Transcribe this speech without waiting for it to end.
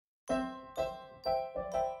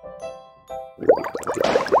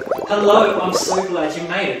Hello, I'm so glad you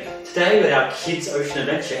made it. Today with our Kids Ocean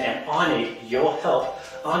Adventure, and I need your help.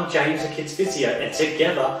 I'm James the Kids Physio, and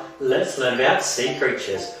together let's learn about sea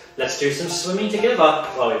creatures. Let's do some swimming together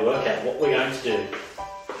while we work out what we're going to do.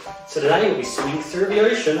 So today we'll be swimming through the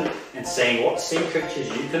ocean and seeing what sea creatures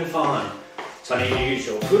you can find. So I need you to use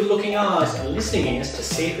your good looking eyes and listening ears to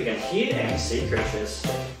see if we can hear any sea creatures.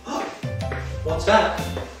 What's that?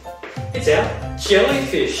 It's our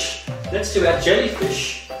jellyfish. Let's do our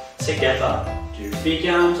jellyfish together. Do big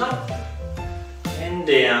arms up and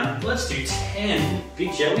down. Let's do 10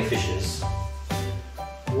 big jellyfishes.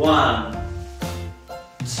 1,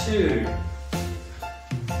 2,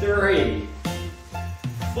 3,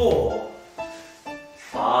 4,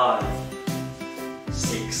 5,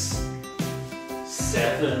 6,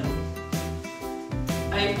 7,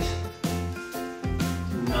 8,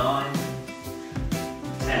 9,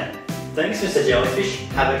 10. Thanks, Mr. Jellyfish.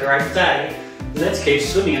 Have a great day. Let's keep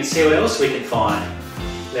swimming and see what else we can find.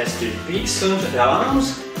 Let's do big swims with our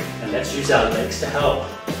arms and let's use our legs to help.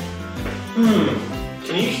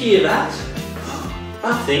 Can you hear that?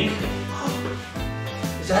 I think,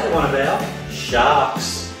 is that one of our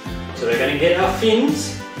sharks? So we're going to get our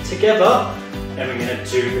fins together and we're going to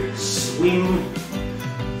do swim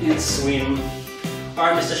and swim.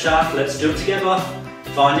 Alright, Mr. Shark, let's do it together.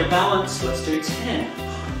 Find your balance. Let's do 10.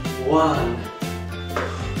 1,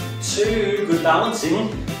 2, good balancing.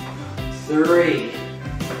 3,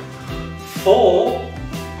 4,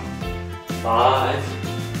 5,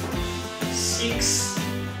 6,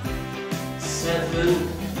 7,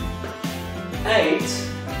 8,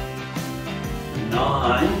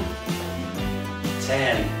 9,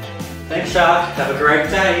 10. Thanks, Shark. Have a great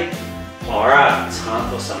day. Alright, time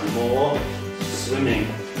for some more swimming.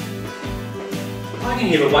 I can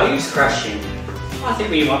hear the waves crashing. I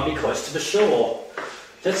think we might be close to the shore.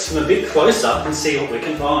 Let's swim a bit closer and see what we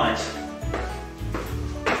can find.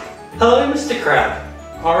 Hello, Mr. Crab.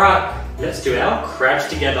 Alright, let's do our crabs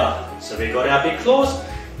together. So we've got our big claws,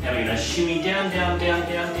 and we're going to shimmy down, down, down,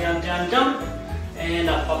 down, down, down, down, and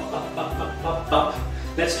up, up, up, up, up, up, up.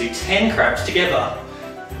 Let's do 10 crabs together.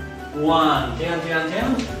 1, down, down,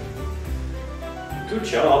 down. Good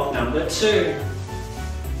job. Number 2.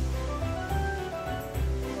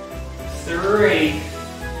 3.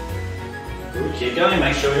 Good, keep going,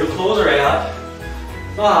 make sure your claws are out.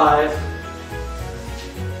 5.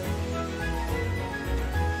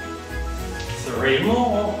 3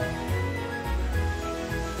 more.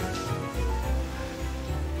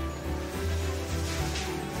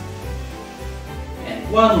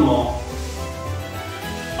 And 1 more.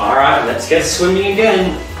 Alright, let's get swimming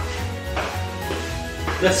again.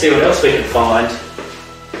 Let's see what else we can find.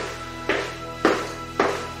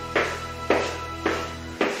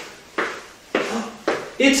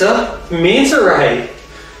 It's a manta ray.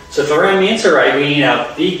 So for our manta ray, we need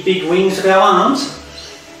our big wings of our arms.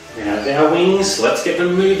 Now with our wings, let's get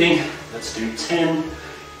them moving. Let's do 10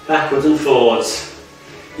 backwards and forwards.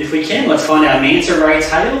 If we can, let's find our manta ray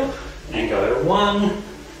tail and go 1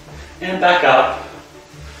 and back up.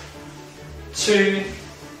 2,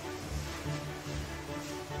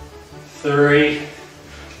 3,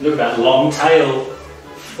 look at that long tail.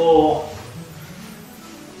 4,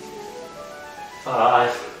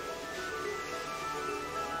 5,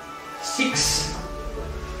 6,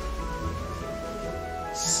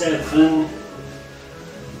 7,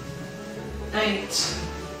 8,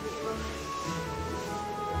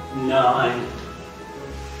 9,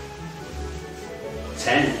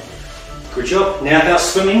 10. Good job. Now about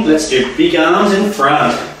swimming, let's do big arms in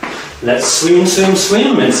front. Let's swim, swim,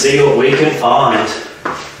 swim and see what we can find.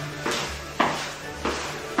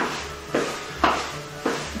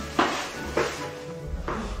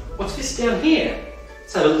 What's this down here?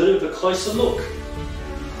 Let's have a little bit closer look.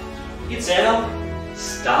 It's our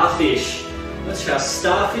starfish. Let's see how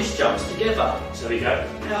starfish jumps together. So we go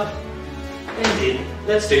out and in.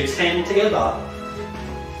 Let's do 10 together.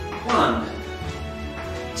 1,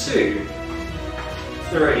 2,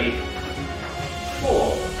 3,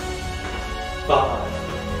 4, 5,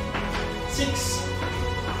 6,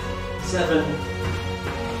 7,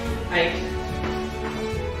 8,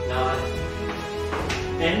 9,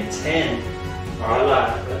 and 10.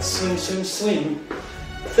 Alright, let's swim, swim, swim.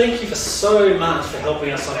 Thank you so much for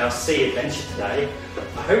helping us on our sea adventure today.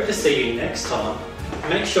 I hope to see you next time.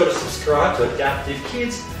 Make sure to subscribe to Adaptive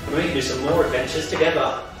Kids and we can do some more adventures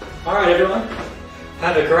together. Alright everyone,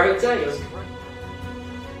 have a great day. It was great.